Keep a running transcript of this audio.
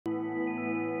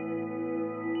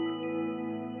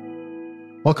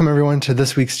Welcome everyone to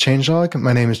this week's changelog.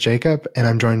 My name is Jacob and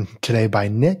I'm joined today by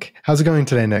Nick. How's it going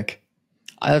today, Nick?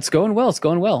 It's going well. It's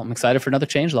going well. I'm excited for another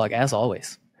changelog as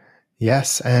always.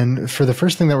 Yes. And for the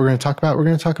first thing that we're going to talk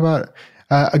about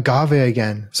Agave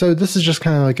again. So this is just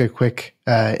kind of like a quick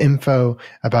info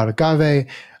about Agave.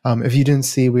 If you didn't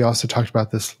see, we also talked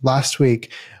about this last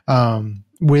week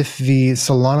with the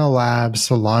Solana Labs,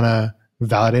 Solana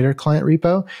validator client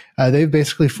repo. They've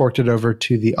basically forked it over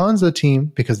to the Anza team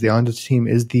because the Anza team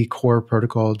is the core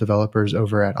protocol developers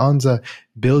over at Anza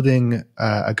building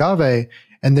Agave,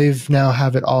 and they've now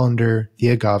have it all under the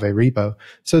Agave repo.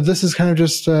 So this is kind of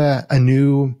just a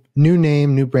new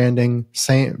name, new branding,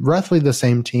 roughly the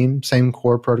same team, same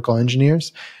core protocol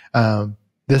engineers.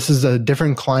 This is a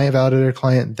different validator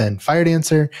client than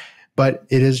FireDancer, but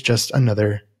it is just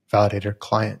another validator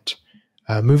client.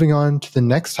 Moving on to the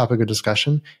next topic of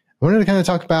discussion, I wanted to kind of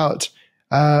talk about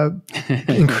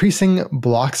increasing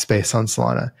block space on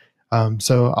Solana.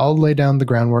 So I'll lay down the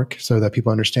groundwork so that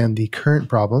people understand the current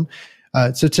problem.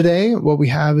 So today, what we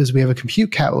have is we have a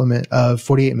compute cap limit of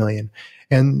 48 million.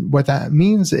 And what that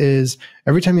means is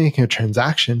every time you're making a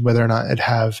transaction, whether or not it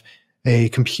have a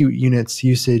compute units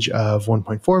usage of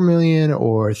 1.4 million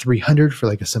or 300 for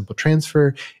like a simple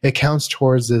transfer, it counts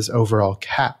towards this overall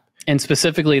cap. And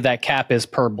specifically, that cap is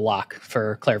per block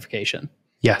for clarification.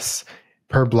 Yes,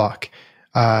 per block.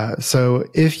 So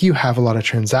if you have a lot of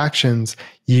transactions,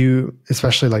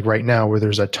 especially like right now where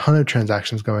there's a ton of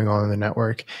transactions going on in the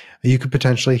network, you could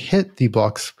potentially hit the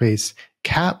block space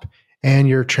cap and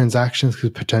your transactions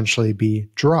could potentially be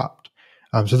dropped.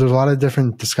 So there's a lot of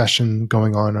different discussion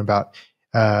going on about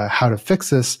how to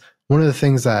fix this. One of the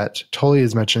things that Tolly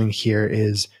is mentioning here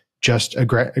is just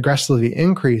aggressively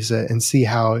increase it and see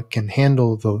how it can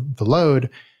handle the load.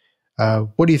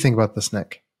 What do you think about this,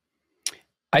 Nick?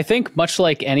 I think much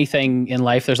like anything in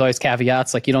life, there's always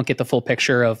caveats. Like you don't get the full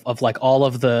picture of like all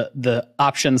of the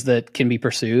options that can be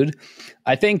pursued.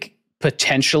 I think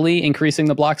potentially increasing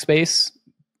the block space,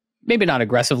 maybe not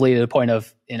aggressively to the point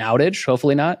of an outage,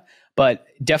 hopefully not, but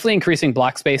definitely increasing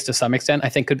block space to some extent, I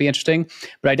think could be interesting.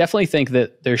 But I definitely think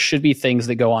that there should be things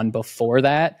that go on before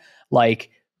that,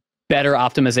 like better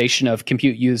optimization of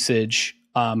compute usage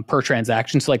per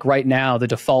transaction. So like right now, the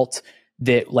default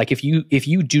that like if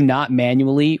you do not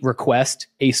manually request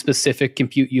a specific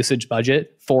compute usage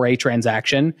budget for a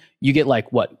transaction, you get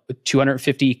like what,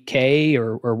 250K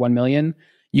or 1 million?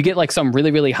 You get like some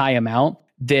really, really high amount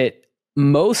that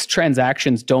most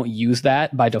transactions don't use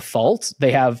that by default.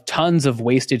 They have tons of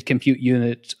wasted compute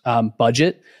unit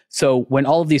budget. So when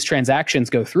all of these transactions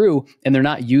go through and they're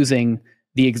not using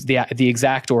the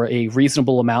exact or a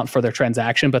reasonable amount for their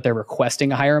transaction, but they're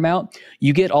requesting a higher amount,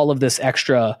 you get all of this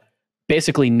extra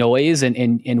basically noise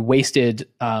and wasted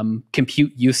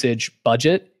compute usage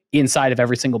budget inside of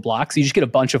every single block. So you just get a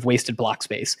bunch of wasted block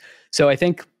space. So I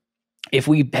think if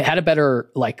we had a better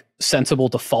like sensible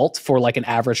default for like an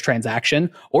average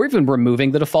transaction, or even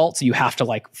removing the default, so you have to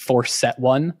like force set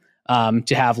one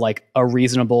to have like a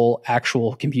reasonable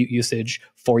actual compute usage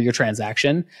for your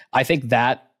transaction, I think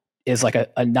that is like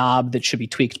a knob that should be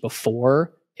tweaked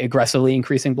before aggressively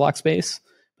increasing block space.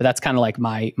 But that's kind of like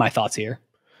my thoughts here.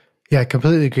 Yeah, I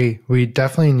completely agree. We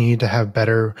definitely need to have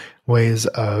better ways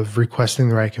of requesting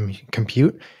the right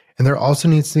compute. And there also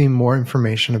needs to be more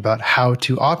information about how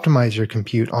to optimize your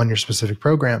compute on your specific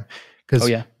program.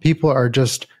 Because people are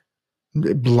just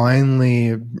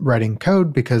blindly writing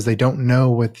code because they don't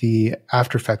know what the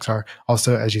after effects are.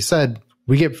 Also, as you said,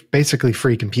 we get basically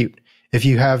free compute. If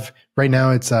you have, right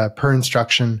now it's per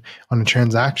instruction on a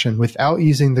transaction, without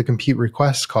using the compute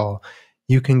request call,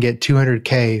 you can get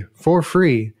 200K for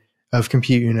free of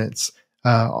compute units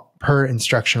per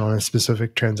instruction on a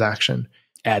specific transaction.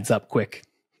 Adds up quick.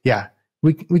 Yeah.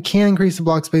 We can increase the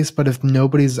block space, but if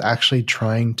nobody's actually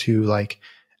trying to like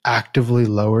actively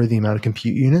lower the amount of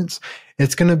compute units,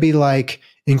 it's going to be like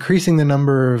increasing the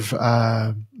number of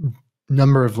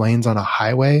lanes on a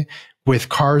highway with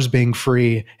cars being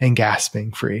free and gas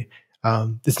being free.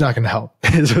 It's not going to help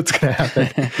is what's going to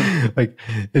happen. Like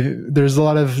there's a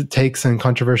lot of takes and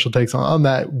controversial takes on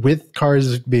that with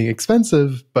cars being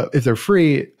expensive, but if they're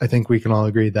free, I think we can all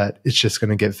agree that it's just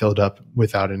going to get filled up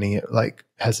without any like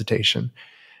hesitation.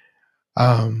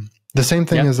 The same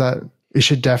thing is that it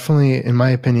should definitely, in my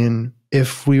opinion,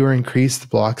 if we were increase the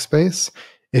block space,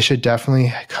 it should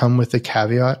definitely come with the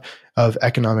caveat of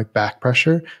economic back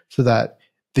pressure so that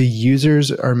the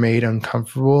users are made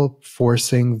uncomfortable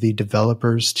forcing the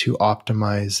developers to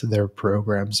optimize their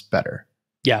programs better.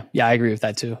 Yeah, I agree with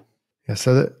that too. Yeah,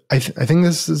 so I think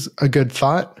this is a good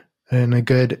thought and a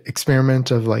good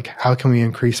experiment of like, how can we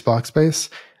increase block space?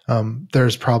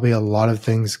 There's probably a lot of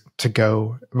things to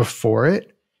go before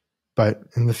it, but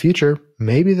in the future,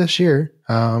 maybe this year,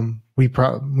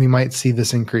 we might see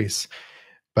this increase,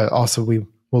 but also we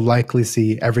will likely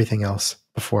see everything else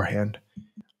beforehand.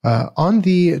 On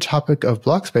the topic of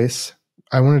block space,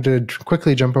 I wanted to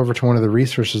quickly jump over to one of the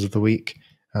resources of the week.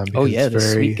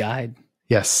 The sweet guide.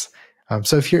 Yes.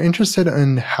 So if you're interested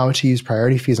in how to use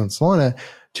priority fees on Solana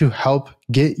to help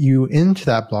get you into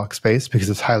that block space, because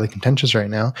it's highly contentious right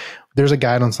now, there's a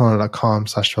guide on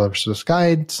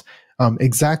solana.com/developers-guides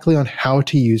exactly on how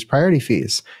to use priority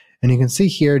fees. And you can see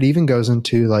here, it even goes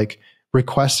into like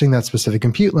requesting that specific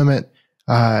compute limit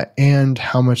and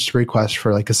how much to request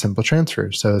for like a simple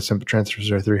transfer. So simple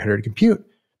transfers are 300 compute.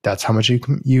 That's how much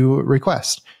you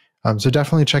request. So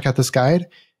definitely check out this guide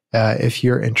if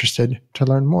you're interested to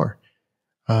learn more.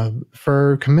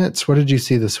 For commits, what did you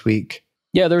see this week?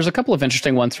 Yeah, there's a couple of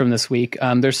interesting ones from this week.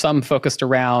 There's some focused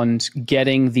around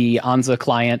getting the Anza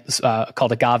client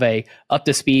called Agave up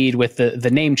to speed with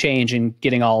the name change and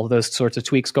getting all those sorts of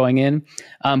tweaks going in.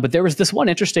 But there was this one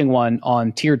interesting one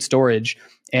on tiered storage,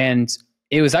 and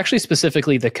it was actually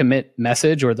specifically the commit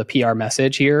message or the PR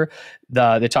message here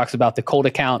that talks about the cold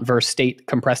account versus state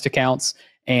compressed accounts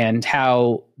and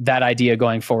how that idea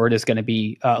going forward is going to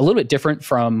be a little bit different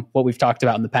from what we've talked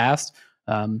about in the past.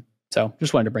 So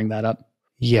just wanted to bring that up.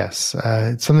 Yes,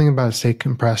 it's something about state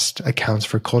compressed accounts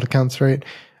for cold accounts, right?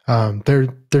 They're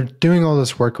doing all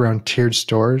this work around tiered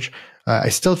storage. I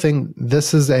still think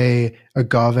this is a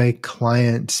Agave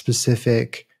client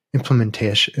specific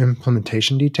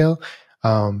implementation detail.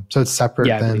 So it's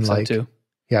separate than like, so too.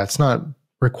 Yeah, it's not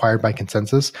required by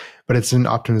consensus, but it's an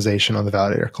optimization on the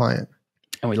validator client.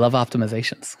 And we love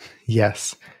optimizations.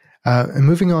 Yes. And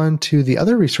moving on to the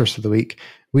other resource of the week,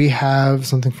 we have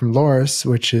something from Loris,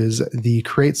 which is the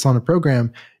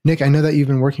create-solana-program. Nick, I know that you've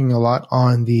been working a lot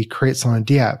on the create-solana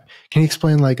DApp. Can you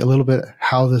explain like a little bit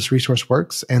how this resource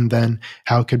works and then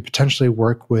how it could potentially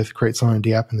work with create-solana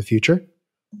DApp in the future?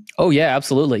 Oh, yeah,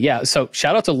 absolutely. Yeah. So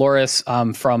shout out to Loris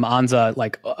from Anza,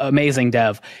 like amazing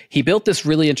dev. He built this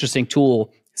really interesting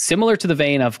tool similar to the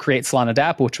vein of create-solana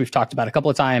DApp, which we've talked about a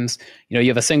couple of times. You know, you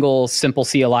have a single simple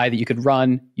CLI that you could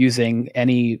run using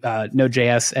any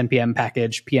Node.js, NPM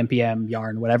package, PNPM,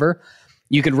 Yarn, whatever.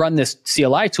 You could run this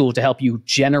CLI tool to help you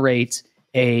generate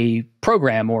a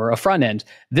program or a front end.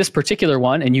 This particular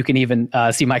one, and you can even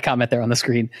see my comment there on the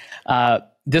screen,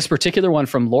 this particular one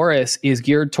from Loris is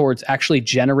geared towards actually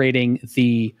generating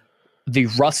the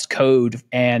Rust code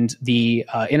and the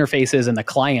interfaces and the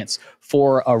clients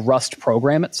for a Rust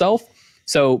program itself.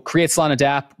 So create-solana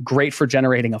DApp, great for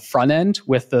generating a front end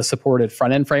with the supported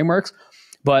front end frameworks.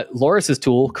 But Loris's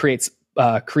tool,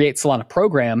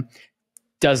 create-solana-program,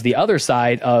 does the other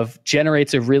side of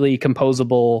generates a really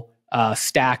composable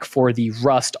stack for the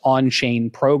Rust on-chain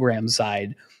program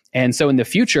side. And so in the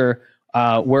future,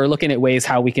 we're looking at ways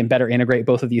how we can better integrate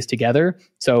both of these together.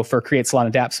 So for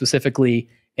create-solana DApp specifically,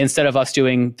 instead of us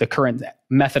doing the current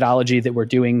methodology that we're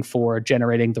doing for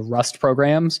generating the Rust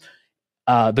programs,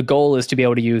 the goal is to be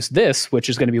able to use this, which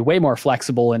is going to be way more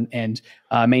flexible and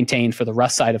maintained for the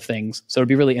Rust side of things. So it'd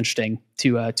be really interesting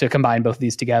to combine both of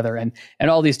these together. And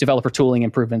all these developer tooling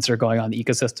improvements are going on in the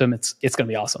ecosystem. It's going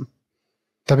to be awesome.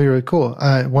 That'd be really cool.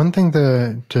 One thing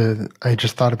I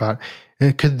just thought about,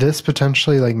 could this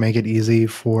potentially like make it easy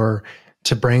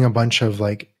to bring a bunch of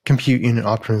like compute unit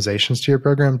optimizations to your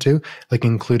program too, like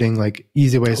including like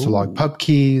easy ways to log pub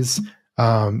keys,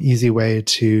 easy way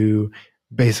to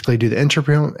basically do the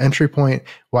entry point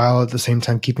while at the same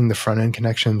time keeping the front end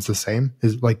connections the same?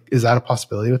 Is that a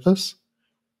possibility with this?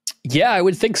 Yeah, I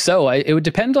would think so. It would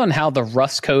depend on how the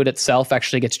Rust code itself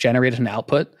actually gets generated and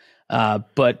output.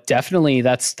 But definitely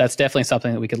that's definitely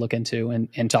something that we could look into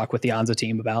and talk with the Anza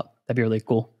team about. That'd be really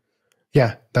cool.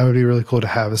 Yeah, that would be really cool to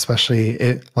have,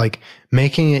 especially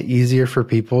making it easier for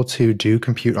people to do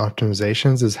compute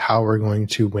optimizations is how we're going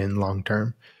to win long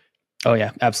term. Oh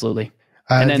yeah, absolutely.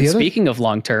 And then speaking of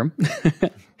long term,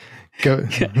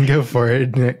 go for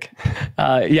it, Nick.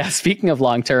 Speaking of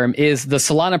long term is the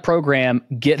Solana program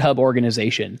GitHub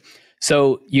organization.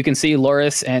 So you can see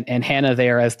Loris and Hannah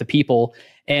there as the people.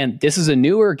 And this is a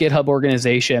newer GitHub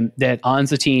organization that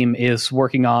Anza team is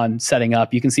working on setting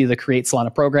up. You can see the Create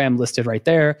Solana program listed right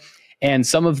there. And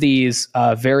some of these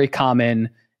very common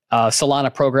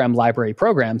Solana program library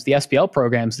programs, the SPL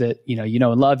programs that you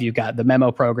know and love. You've got the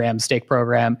memo program, stake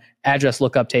program, address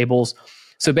lookup tables.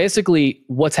 So basically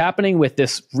what's happening with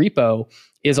this repo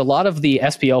is a lot of the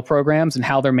SPL programs and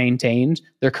how they're maintained,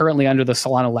 they're currently under the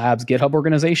Solana Labs GitHub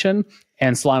organization,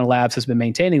 and Solana Labs has been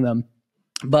maintaining them.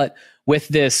 But with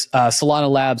this Solana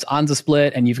Labs Anza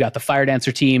split, and you've got the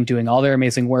FireDancer team doing all their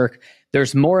amazing work,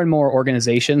 there's more and more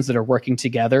organizations that are working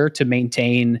together to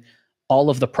maintain all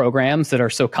of the programs that are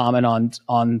so common on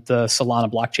the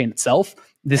Solana blockchain itself.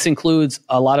 This includes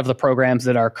a lot of the programs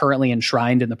that are currently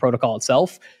enshrined in the protocol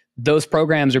itself. Those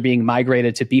programs are being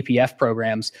migrated to BPF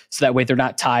programs, so that way they're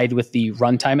not tied with the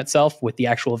runtime itself, with the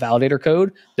actual validator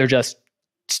code. They're just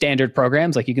standard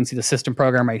programs. Like you can see the system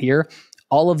program right here.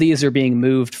 All of these are being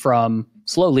moved from,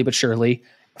 slowly but surely,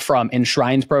 from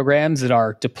enshrined programs that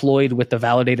are deployed with the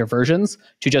validator versions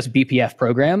to just BPF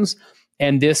programs.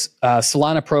 And this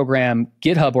Solana program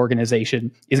GitHub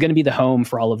organization is going to be the home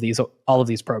for all of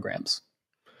these programs.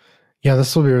 Yeah,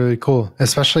 this will be really cool,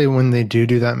 especially when they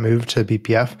do that move to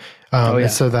BPF.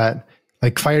 So that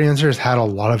like FireDancer has had a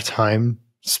lot of time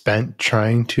spent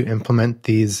trying to implement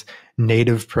these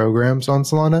native programs on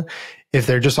Solana. If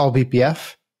they're just all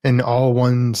BPF in all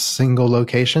one single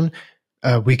location,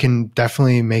 we can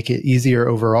definitely make it easier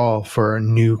overall for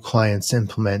new clients to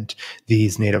implement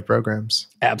these native programs.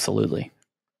 Absolutely. All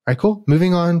right, cool.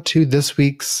 Moving on to this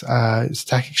week's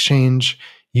StackExchange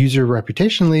user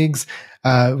reputation leagues.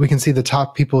 We can see the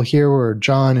top people here were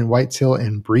John and Whiteseal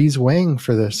and Breeze Wang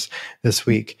for this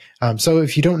week. So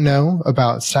if you don't know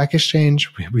about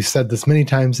StackExchange, we've said this many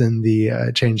times in the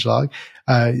changelog.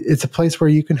 It's a place where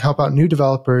you can help out new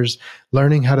developers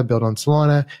learning how to build on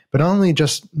Solana, but not only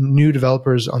just new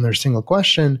developers on their single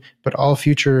question, but all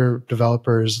future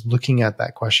developers looking at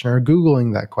that question or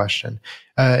Googling that question.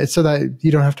 It's so that you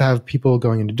don't have to have people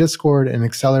going into Discord and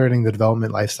accelerating the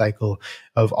development lifecycle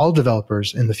of all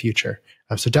developers in the future.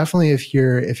 So definitely, if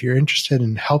you're interested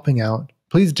in helping out,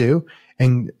 please do.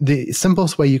 And the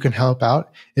simplest way you can help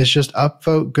out is just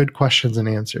upvote good questions and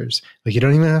answers. Like you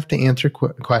don't even have to answer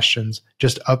questions,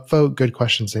 just upvote good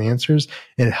questions and answers.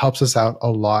 And it helps us out a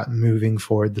lot moving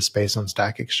forward the space on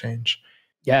StackExchange.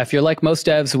 Yeah, if you're like most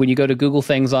devs, when you go to Google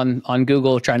things on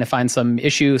Google, trying to find some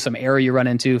issue, some error you run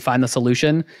into, find the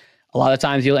solution, a lot of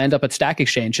times you'll end up at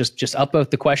StackExchange. Just upvote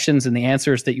the questions and the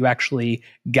answers that you actually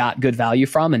got good value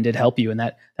from and did help you. And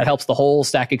that helps the whole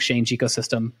StackExchange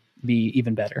ecosystem be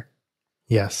even better.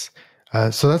 Yes.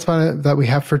 So that's about it that we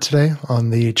have for today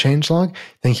on the changelog.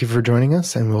 Thank you for joining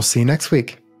us, and we'll see you next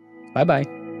week.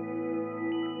 Bye-bye.